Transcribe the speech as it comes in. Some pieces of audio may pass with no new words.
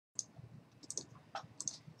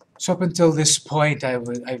So up until this point,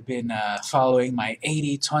 I've been following my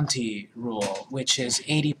 80-20 rule, which is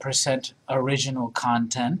 80% original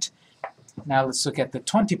content. Now let's look at the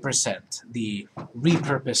 20%, the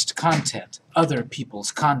repurposed content, other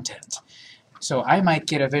people's content. So I might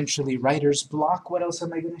get eventually writer's block. What else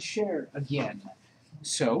am I going to share again?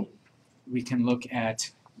 So we can look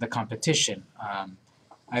at the competition,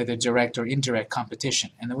 either direct or indirect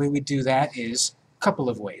competition. And the way we do that is a couple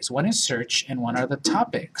of ways. One is search, and one are the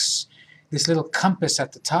topics. This little compass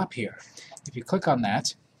at the top here, if you click on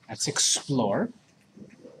that, that's explore.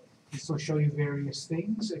 This will show you various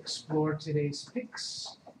things. Explore today's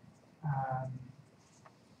picks.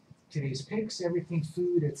 Everything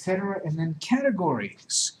food, etc., and then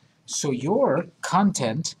categories. So your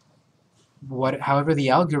content, however the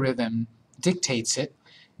algorithm dictates it,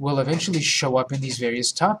 will eventually show up in these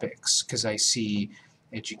various topics, because I see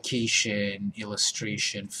education,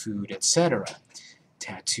 illustration, food, etc.,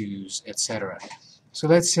 tattoos, etc. So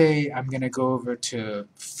let's say I'm going to go over to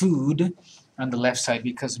food on the left side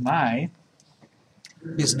because my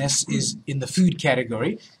business is in the food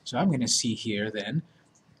category. So I'm going to see here then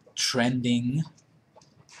trending,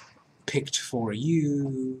 picked for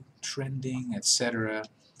you, trending, etc.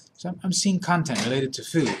 So I'm seeing content related to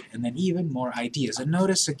food, and then even more ideas. And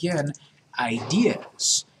notice again,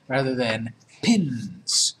 ideas rather than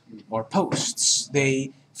pins or posts.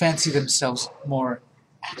 They fancy themselves more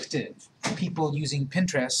active. People using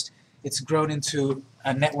Pinterest, it's grown into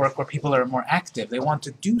a network where people are more active. They want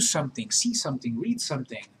to do something, see something, read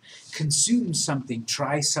something, consume something,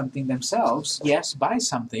 try something themselves. Yes, buy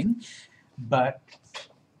something, but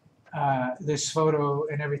this photo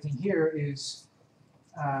and everything here is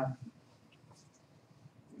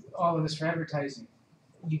all of this for advertising.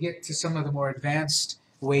 You get to some of the more advanced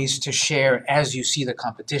ways to share as you see the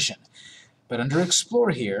competition. But under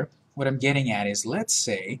Explore here, what I'm getting at is, let's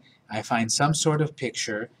say I find some sort of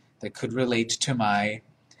picture that could relate to my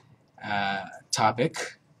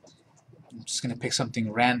topic. I'm just going to pick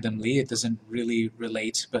something randomly. It doesn't really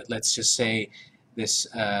relate, but let's just say this.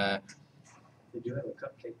 Did you have a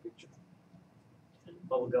cupcake picture?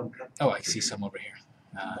 Bubblegum cupcake. Oh, I see some over here.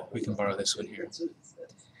 We can borrow this one here.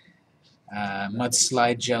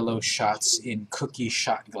 Mudslide jello shots in cookie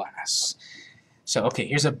shot glass. So, okay,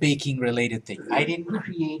 here's a baking related thing. I didn't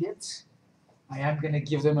create it. I am going to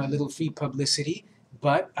give them a little free publicity,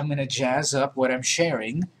 but I'm going to jazz up what I'm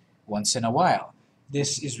sharing once in a while.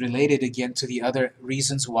 This is related again to the other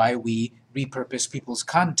reasons why we repurpose people's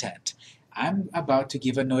content. I'm about to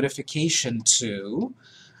give a notification to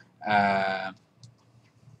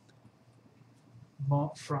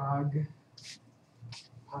Frog,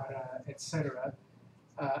 Para, etc.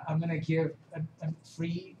 I'm going to give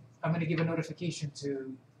I'm going to give a notification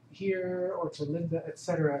to here or to Linda,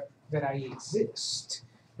 etc., that I exist.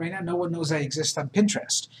 Right now, no one knows I exist on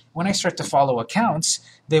Pinterest. When I start to follow accounts,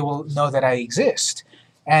 they will know that I exist.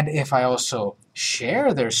 And if I also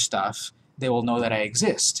share their stuff, they will know that I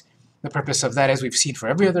exist. The purpose of that, as we've seen for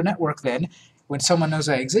every other network then, when someone knows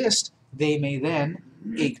I exist, they may then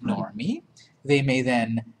ignore me. They may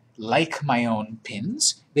then like my own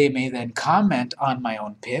pins. They may then comment on my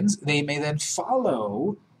own pins. They may then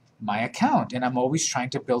follow my account, and I'm always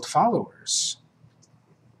trying to build followers.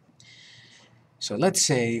 So let's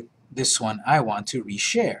say this one I want to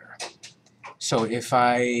reshare. So if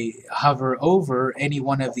I hover over any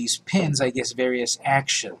one of these pins, I get various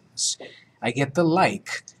actions. I get the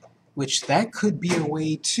like, which that could be a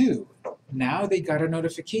way too. Now they got a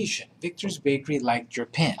notification. Victor's Bakery liked your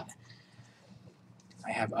pin.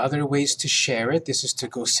 I have other ways to share it. This is to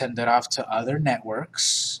go send it off to other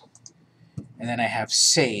networks. And then I have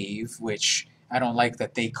save, which I don't like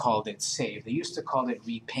that they called it save. They used to call it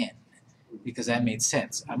repin, because that made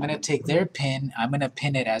sense. I'm going to take their pin, I'm going to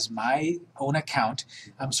pin it as my own account.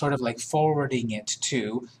 I'm sort of like forwarding it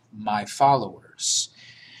to my followers.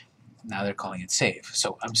 Now they're calling it save.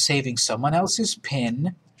 So I'm saving someone else's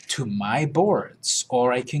pin to my boards,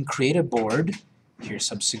 or I can create a board. Here's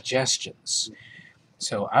some suggestions.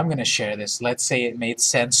 So I'm going to share this. Let's say it made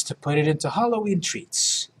sense to put it into Halloween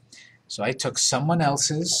treats. So I took someone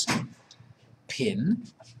else's pin,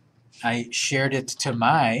 I shared it to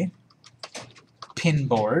my pin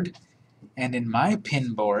board, and in my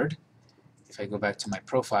pin board, if I go back to my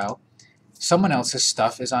profile, someone else's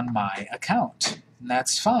stuff is on my account. And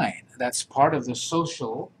that's fine. That's part of the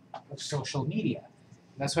social media.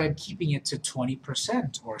 That's why I'm keeping it to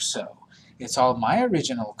 20% or so. It's all my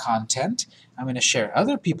original content. I'm going to share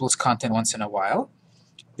other people's content once in a while.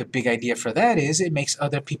 The big idea for that is it makes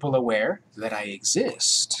other people aware that I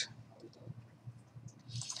exist.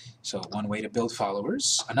 So one way to build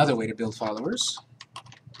followers. Another way to build followers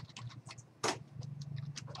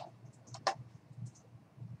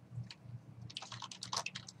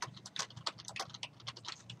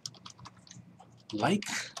like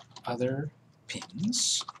other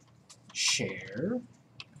pins, share,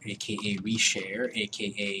 aka reshare,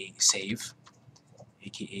 aka save,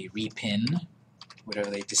 aka repin, whatever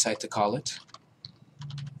they decide to call it.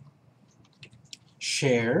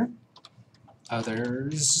 Share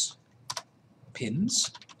others'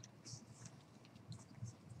 pins.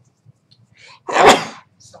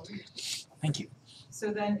 Sorry. Thank you.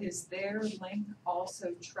 So then is their link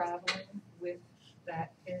also traveling with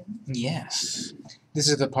that pin? Yes. This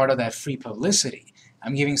is the part of that free publicity.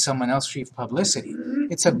 I'm giving someone else free publicity.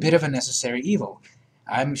 It's a bit of a necessary evil.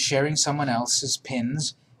 I'm sharing someone else's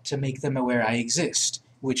pins to make them aware I exist,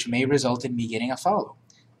 which may result in me getting a follow.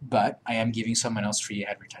 But I am giving someone else free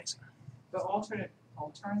advertising. But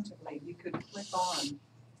alternatively, you could click on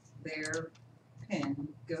their pin,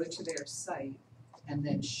 go to their site, and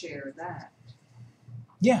then share that.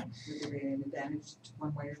 Yeah. Would there be an advantage to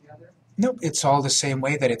one way or the other? Nope, it's all the same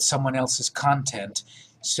way that it's someone else's content.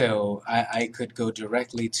 So I could go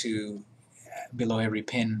directly to, below every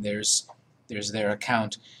pin, there's their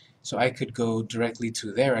account. So I could go directly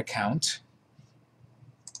to their account.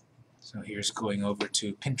 So here's going over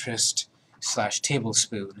to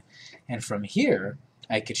Pinterest/Tablespoon. And from here,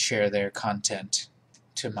 I could share their content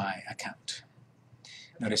to my account.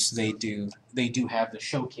 Notice they do have the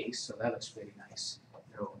showcase, so that looks pretty nice,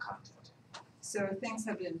 their own content. So things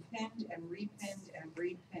have been pinned and repinned and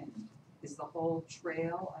repinned. Is the whole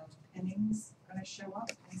trail of pinnings going to show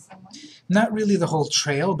up in some way? Not really the whole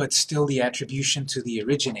trail, but still the attribution to the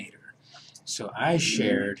originator. So I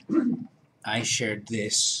shared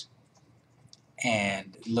this,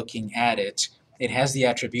 and looking at it, it has the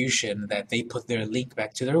attribution that they put their link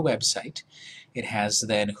back to their website. It has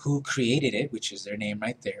then who created it, which is their name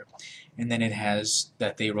right there. And then it has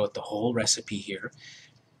that they wrote the whole recipe here.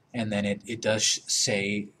 And then it does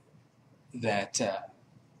say that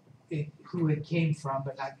who it came from,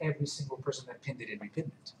 but not every single person that pinned it and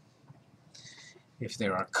repinned it. If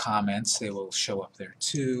there are comments, they will show up there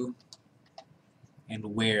too,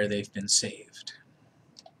 and where they've been saved.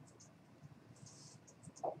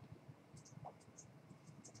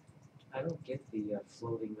 I don't get the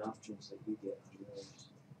floating options that you get on yours.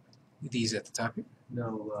 These at the top here?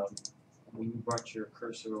 No, when you brought your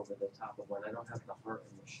cursor over the top of one, I don't have the heart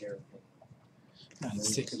and the share thing. Now,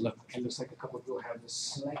 let's take a look. It looks like a couple of people have a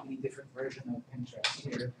slightly different version of Pinterest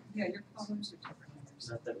here. Yeah, your colors are different. It's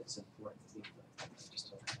not that it's important to me, but I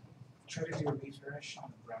just don't have it. Try to do a refresh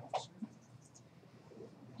on the browser.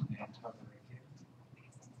 And hover again.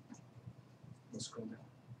 We'll scroll down.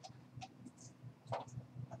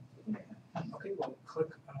 Okay, well,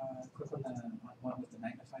 click on the one with the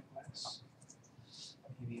magnifying glass.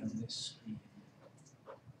 Maybe on this screen.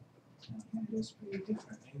 It is pretty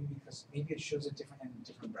different. Maybe it shows it different in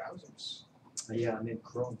different browsers. Yeah, I'm in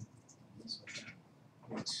Chrome. This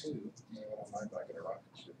one. Me too. Yeah, I don't mind like it a rocket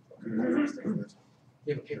ship.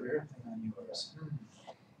 You have a paper airplane on yours.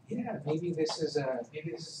 Yeah, maybe this is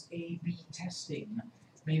A/B testing.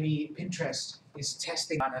 Maybe Pinterest is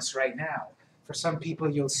testing on us right now. For some people,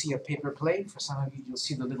 you'll see a paper plane. For some of you, you'll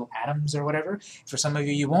see the little atoms or whatever. For some of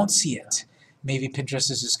you, you won't see it. Maybe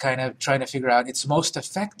Pinterest is just kind of trying to figure out it's most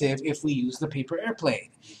effective if we use the paper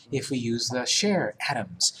airplane, if we use the share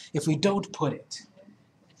atoms, if we don't put it.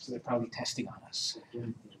 So they're probably testing on us.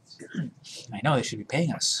 I know they should be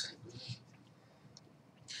paying us.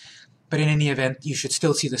 But in any event, you should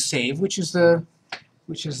still see the save, which is that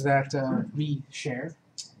reshare.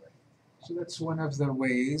 So that's one of the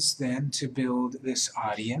ways then to build this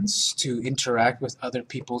audience, to interact with other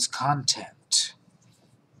people's content.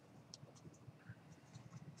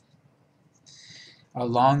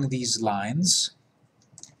 Along these lines,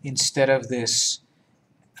 instead of this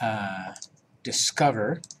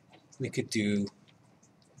discover, we could do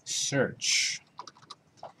search.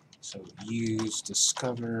 So use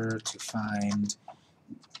discover to find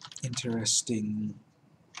interesting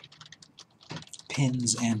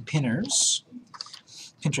pins and pinners,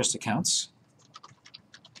 Pinterest accounts,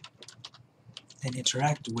 and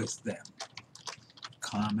interact with them.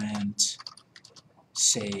 Comment,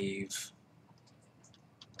 save,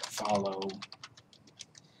 follow.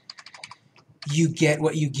 You get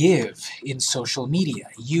what you give in social media.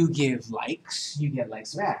 You give likes, you get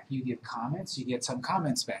likes back. You give comments, you get some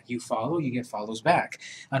comments back. You follow, you get follows back.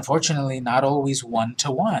 Unfortunately, not always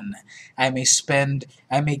one-to-one. I may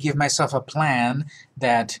give myself a plan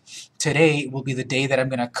that today will be the day that I'm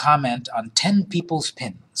going to comment on 10 people's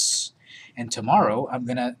pins. And tomorrow, I'm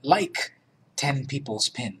going to like 10 people's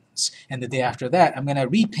pins. And the day after that, I'm going to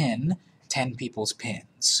repin 10 people's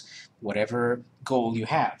pins. Whatever goal you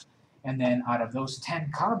have. And then out of those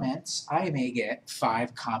 10 comments, I may get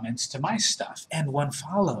 5 comments to my stuff and 1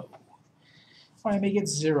 follow. Or I may get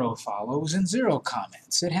 0 follows and 0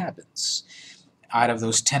 comments. It happens. Out of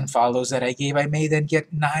those 10 follows that I gave, I may then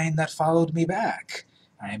get 9 that followed me back.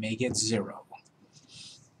 I may get 0.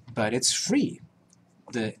 But it's free.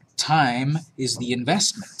 The time is the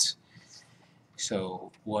investment.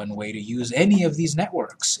 So one way to use any of these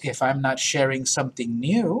networks, if I'm not sharing something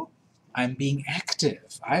new, I'm being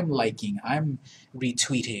active. I'm liking, I'm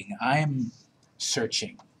retweeting, I'm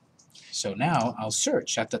searching. So now I'll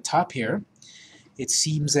search at the top here. It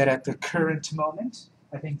seems that at the current moment,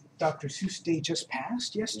 I think Dr. Seuss Day just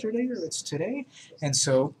passed yesterday, or it's today, and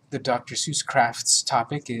so the Dr. Seuss Crafts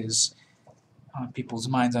topic is on people's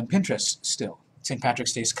minds on Pinterest still. St.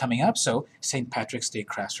 Patrick's Day is coming up, so St. Patrick's Day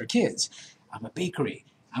crafts for kids. I'm a bakery.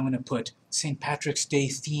 I'm going to put St. Patrick's Day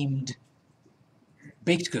themed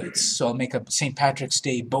baked goods. So I'll make a St. Patrick's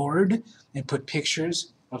Day board and put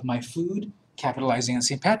pictures of my food capitalizing on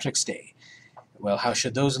St. Patrick's Day. Well, how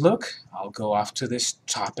should those look? I'll go off to this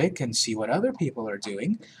topic and see what other people are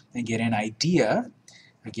doing and get an idea.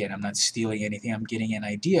 Again, I'm not stealing anything. I'm getting an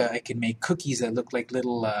idea. I can make cookies that look like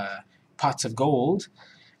little pots of gold.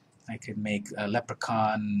 I could make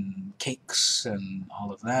leprechaun cakes and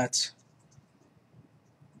all of that.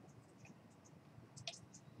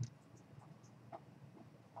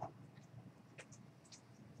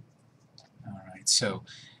 All right, so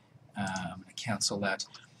I'm going to cancel that.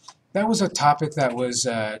 That was a topic that was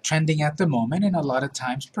trending at the moment, and a lot of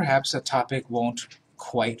times perhaps a topic won't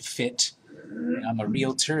quite fit. I'm a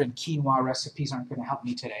realtor, and quinoa recipes aren't going to help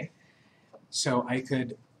me today. So I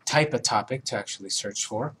could type a topic to actually search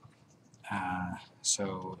for.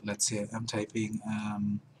 So let's say I'm typing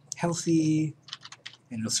healthy,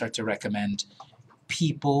 and it'll start to recommend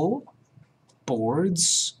people,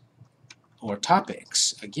 boards, or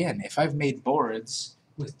topics. Again, if I've made boards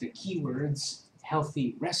with the keywords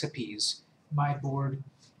healthy recipes, my board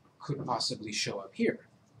could possibly show up here.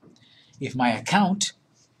 If my account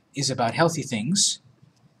is about healthy things,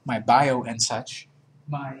 my bio and such,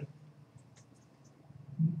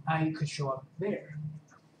 I could show up there.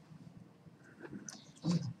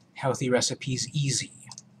 Healthy recipes easy.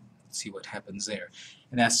 Let's see what happens there.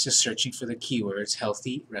 And that's just searching for the keywords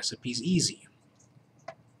healthy recipes easy.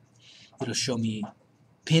 It'll show me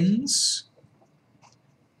pins,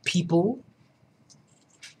 people,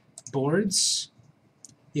 boards.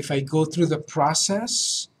 If I go through the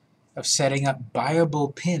process of setting up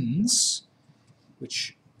buyable pins,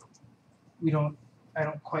 which I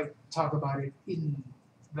don't quite talk about it in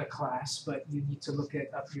the class, but you need to look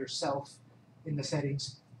it up yourself in the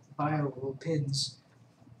settings. Buyable pins,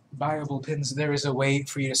 there is a way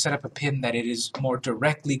for you to set up a pin that it is more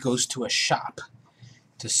directly goes to a shop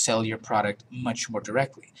to sell your product much more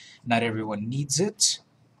directly. Not everyone needs it.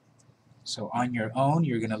 So on your own,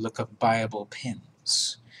 you're going to look up buyable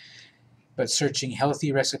pins. But searching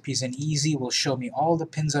healthy recipes and easy will show me all the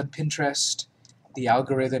pins on Pinterest. The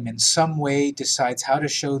algorithm in some way decides how to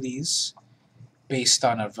show these based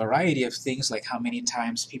on a variety of things, like how many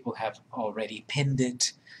times people have already pinned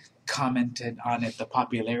it, commented on it, the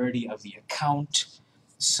popularity of the account,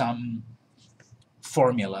 some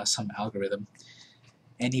formula, some algorithm.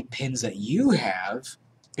 Any pins that you have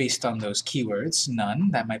based on those keywords,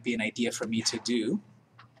 none. That might be an idea for me to do.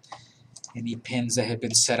 Any pins that have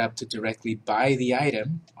been set up to directly buy the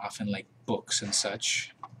item, often like books and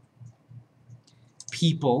such.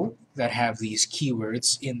 People that have these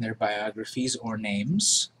keywords in their biographies or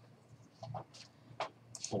names.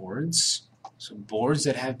 Boards. So boards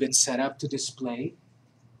that have been set up to display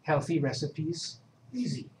healthy recipes,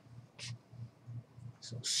 easy.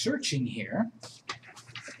 So searching here,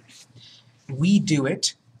 we do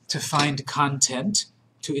it to find content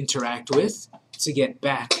to interact with, to get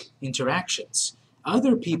back interactions.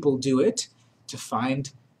 Other people do it to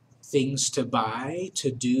find things to buy,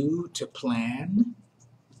 to do, to plan,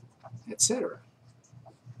 etc.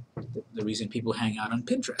 The reason people hang out on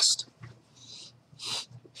Pinterest.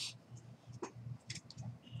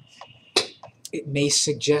 It may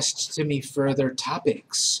suggest to me further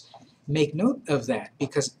topics. Make note of that,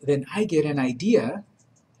 because then I get an idea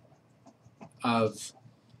of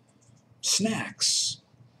snacks.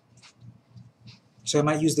 So I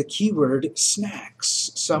might use the keyword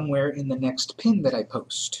snacks somewhere in the next pin that I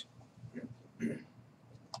post.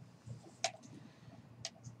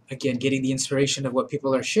 Again, getting the inspiration of what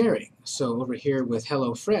people are sharing. So over here with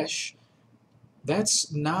HelloFresh,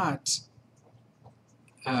 that's not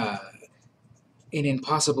an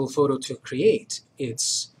impossible photo to create.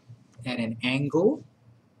 It's at an angle,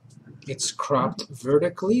 it's cropped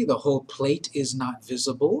vertically, the whole plate is not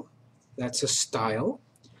visible, That's a style,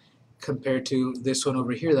 compared to this one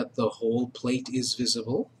over here that the whole plate is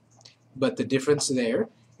visible. But the difference there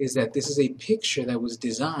is that this is a picture that was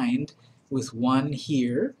designed with one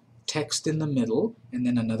here, text in the middle, and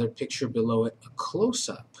then another picture below it, a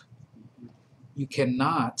close-up. You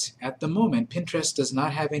cannot, at the moment, Pinterest does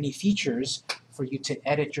not have any features for you to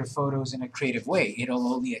edit your photos in a creative way.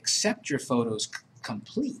 It'll only accept your photos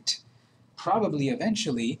complete. Probably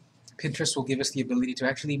eventually, Pinterest will give us the ability to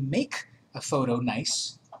actually make a photo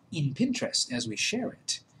nice in Pinterest as we share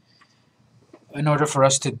it. In order for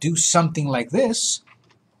us to do something like this,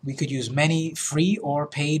 we could use many free or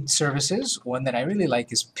paid services. One that I really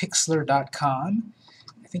like is Pixlr.com.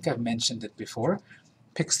 I think I've mentioned it before.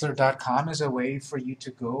 Pixlr.com is a way for you to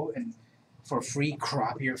go and for free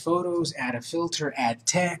crop your photos, add a filter, add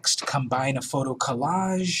text, combine a photo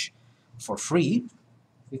collage for free.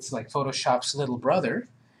 It's like Photoshop's little brother.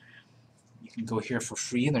 You can go here for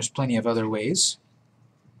free, and there's plenty of other ways.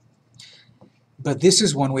 But this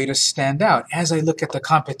is one way to stand out. As I look at the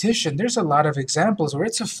competition, there's a lot of examples where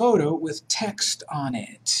it's a photo with text on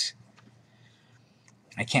it.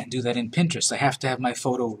 I can't do that in Pinterest. I have to have my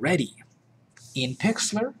photo ready. In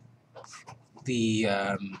Pixlr, the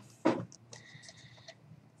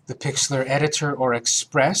Pixlr editor or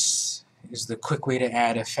Express is the quick way to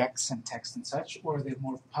add effects and text and such, or the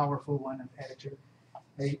more powerful one of editor.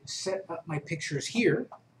 I set up my pictures here,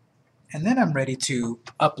 and then I'm ready to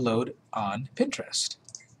upload on Pinterest.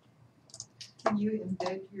 Can you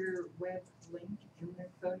embed your web link in the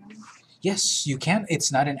photo? Yes, you can.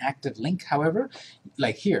 It's not an active link, however.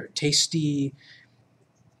 Like here, Tasty,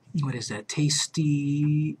 what is that?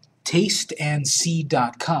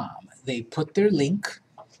 Tasteandsee.com. They put their link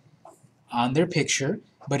on their picture,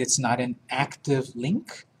 but it's not an active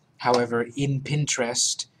link. However, in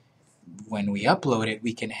Pinterest, when we upload it,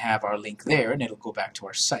 we can have our link there, and it'll go back to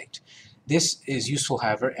our site. This is useful,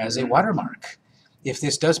 however, as a watermark. If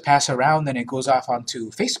this does pass around, then it goes off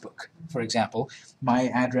onto Facebook, for example. My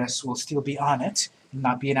address will still be on it,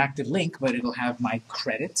 not be an active link, but it'll have my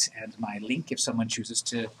credit and my link if someone chooses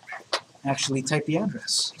to actually type the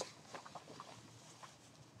address.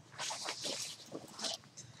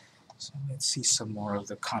 So let's see some more of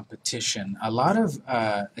the competition. A lot of,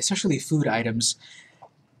 especially food items,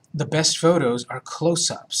 the best photos are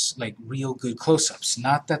close-ups, like real good close-ups.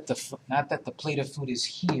 Not that the plate of food is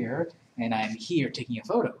here and I'm here taking a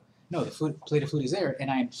photo. No, the plate of food is there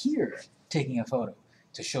and I'm here taking a photo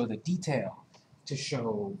to show the detail, to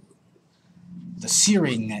show the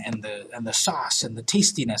searing and the sauce and the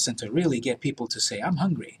tastiness, and to really get people to say, I'm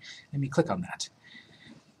hungry. Let me click on that.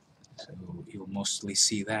 So you'll mostly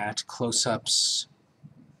see that. Close-ups.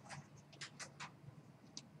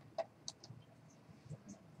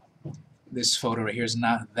 This photo right here is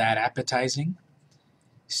not that appetizing.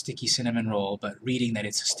 Sticky cinnamon roll, but reading that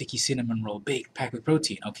it's a sticky cinnamon roll baked, packed with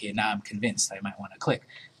protein. Okay, now I'm convinced I might want to click.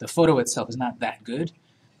 The photo itself is not that good.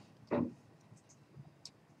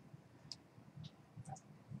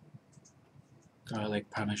 Garlic,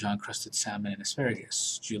 Parmesan, crusted salmon, and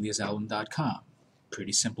asparagus. Julia'sAlbum.com.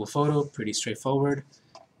 Pretty simple photo, pretty straightforward,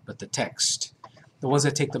 but the text. The ones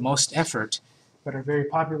that take the most effort, but are very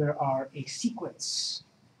popular, are a sequence.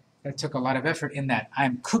 That took a lot of effort in that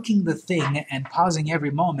I'm cooking the thing and pausing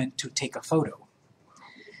every moment to take a photo.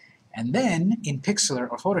 And then, in Pixlr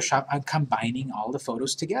or Photoshop, I'm combining all the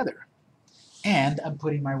photos together. And I'm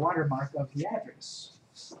putting my watermark of the address.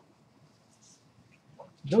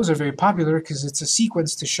 Those are very popular because it's a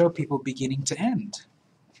sequence to show people beginning to end.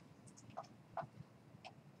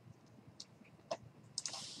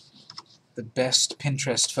 The best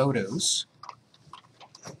Pinterest photos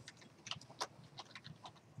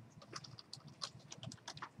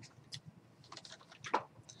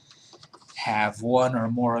have one or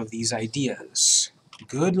more of these ideas.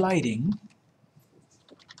 Good lighting,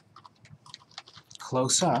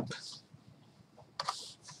 close up,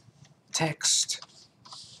 text,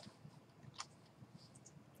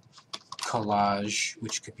 collage,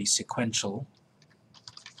 which could be sequential.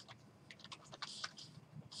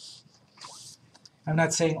 I'm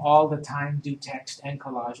not saying all the time do text and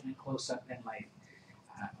collage and close-up and lighting.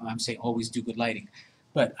 I'm saying always do good lighting.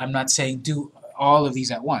 But I'm not saying do all of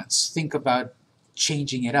these at once. Think about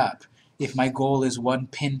changing it up. If my goal is 1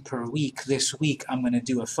 pin per week, this week I'm going to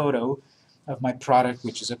do a photo of my product,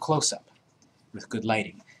 which is a close-up with good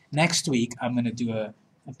lighting. Next week I'm going to do a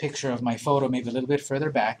picture of my photo, maybe a little bit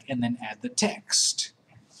further back, and then add the text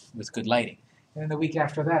with good lighting. And then the week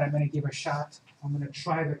after that I'm going to give a shot. I'm going to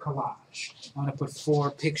try the collage. I'm going to put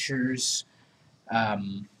 4 pictures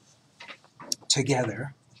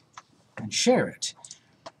together and share it.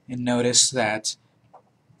 And notice that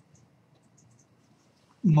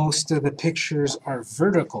most of the pictures are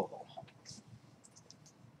vertical.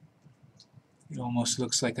 It almost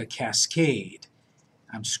looks like a cascade.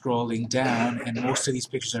 I'm scrolling down, and most of these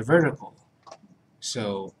pictures are vertical.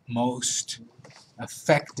 So most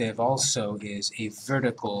effective also is a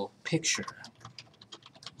vertical picture.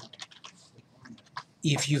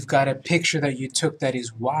 If you've got a picture that you took that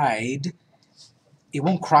is wide, it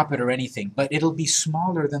won't crop it or anything, but it'll be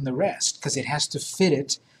smaller than the rest because it has to fit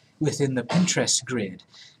it within the Pinterest grid.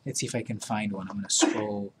 Let's see if I can find one. I'm going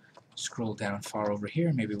to scroll down far over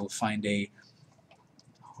here. Maybe we'll find a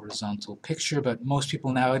horizontal picture, but most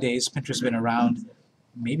people nowadays, Pinterest has been around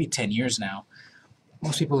maybe 10 years now.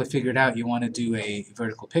 Most people have figured out you want to do a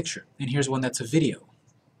vertical picture. And here's one that's a video.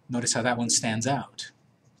 Notice how that one stands out.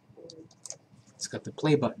 It's got the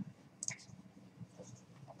play button.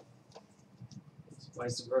 Why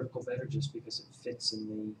is the vertical better? Just because it fits in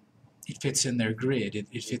the... It fits in their grid.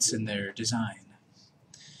 It fits in their design.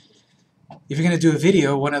 If you're going to do a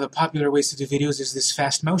video, one of the popular ways to do videos is this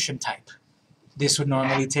fast motion type. This would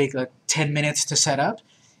normally take like 10 minutes to set up.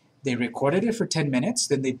 They recorded it for 10 minutes,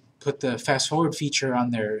 then they put the fast forward feature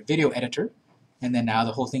on their video editor, and then now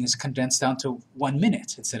the whole thing is condensed down to 1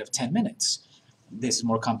 minute instead of 10 minutes. This is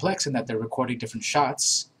more complex in that they're recording different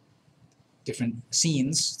shots, different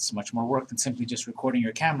scenes. It's much more work than simply just recording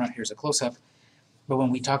your camera. Here's a close-up. But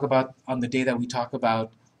when we talk about, on the day that we talk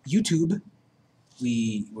about YouTube,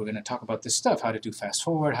 we're going to talk about this stuff, how to do fast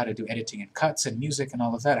forward, how to do editing and cuts and music and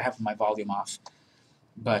all of that. I have my volume off.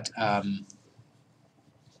 But,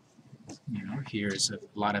 you know, here's a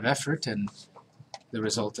lot of effort, and the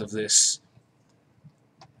result of this,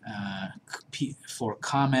 for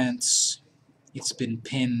comments, it's been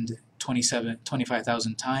pinned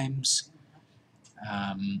 25,000 times.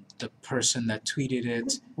 The person that tweeted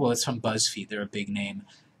it, well, it's from BuzzFeed, they're a big name,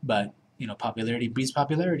 but, you know, popularity breeds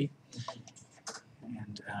popularity.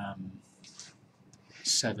 And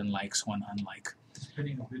 7 likes, 1 unlike. Is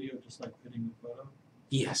pinning a video just like pinning a photo?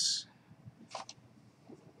 Yes.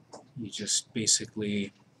 You just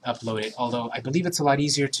basically upload it, although I believe it's a lot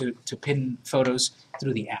easier to pin photos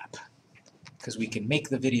through the app, because we can make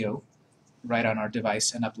the video right on our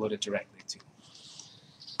device and upload it directly to.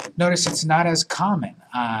 Notice it's not as common.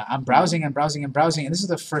 I'm browsing and browsing and browsing, and this is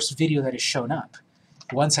the first video that has shown up.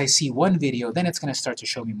 Once I see one video, then it's going to start to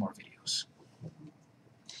show me more videos.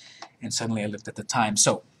 And suddenly I looked at the time.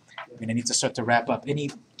 So I'm going to need to start to wrap up. Any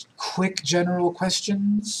quick general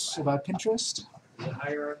questions about Pinterest? Is the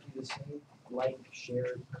hierarchy the same? Like,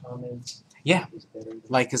 share, comment? Yeah. Is better than...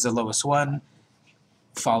 Like is the lowest one,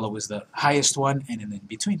 follow is the highest one, and in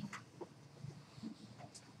between.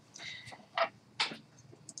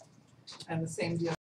 And the same deal